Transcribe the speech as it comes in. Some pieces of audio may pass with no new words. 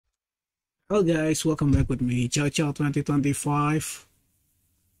Hello guys, welcome back with me, Chow 2025.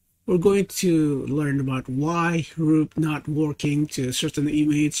 We're going to learn about why Roop not working to certain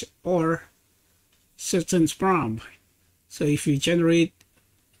image or certain prompt. So if you generate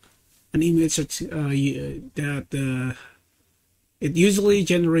an image it usually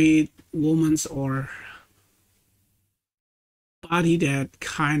generate woman's or body that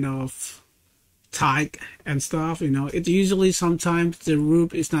kind of tight and stuff, it usually sometimes the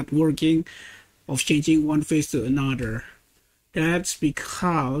Roop is not working of changing one face to another. That's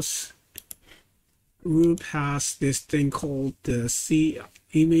because Roop has this thing called the C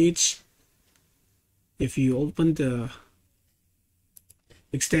image. If you open the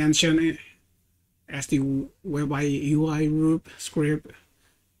extension as the web UI Roop script,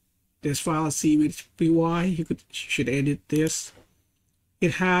 this file is Cimage.py. You should edit this.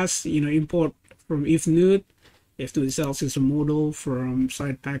 It has import from ifnude. Ifnude itself is a model from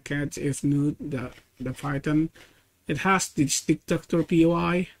side package ifnude, the Python. It has this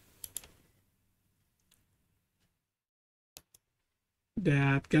detector.py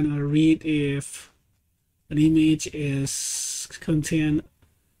that gonna read if an image is contain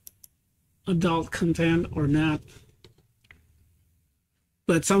adult content or not.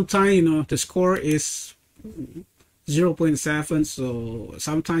 But sometimes the score is 0.7, so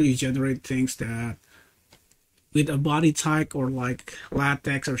sometimes you generate things that with a body type or like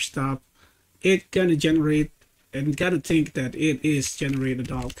latex or stuff, it gonna generate and gotta think that it is generate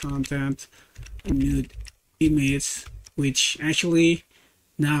adult content, nude image, which actually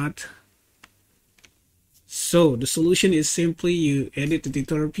not. So the solution is simply you edit the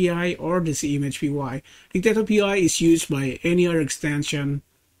detector.py or the Cimage.py. Detector.py is used by any other extension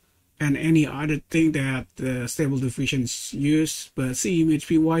and any other thing that the Stable Diffusion is used, but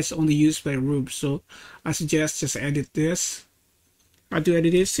Cimage.py is only used by Roop. So I suggest just edit this. How to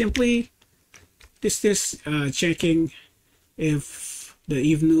edit it? Simply checking if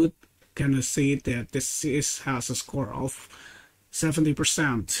the ifnude gonna say that this has a score of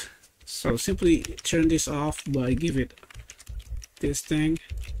 70%. So simply turn this off by give it this thing,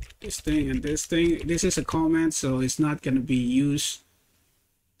 and this thing. This is a comment, so it's not gonna be used.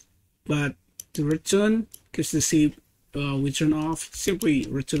 But to return, because the C we turn off, simply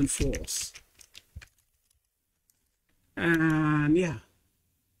return false. And yeah,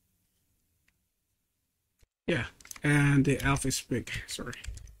 and the alpha is big, sorry.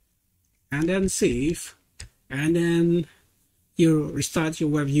 And then save, and then you restart your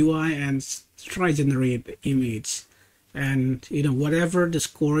web UI and try generate image. And whatever the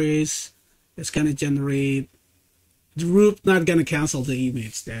score is, it's gonna generate. The Roop not gonna cancel the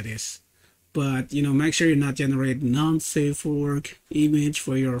image, that is, but make sure you're not generate non-safe for work image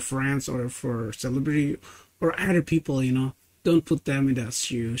for your friends or for celebrity or other people. Don't put them in that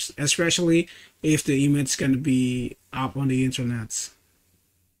shoes, especially if the image is gonna be up on the internet.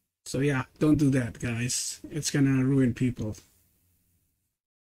 So yeah, don't do that, guys. It's gonna ruin people.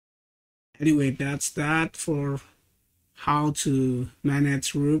 Anyway, that's that for how to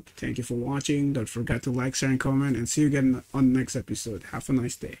manage Roop. Thank you for watching. Don't forget to like, share, and comment, and see you again on the next episode. Have a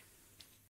nice day.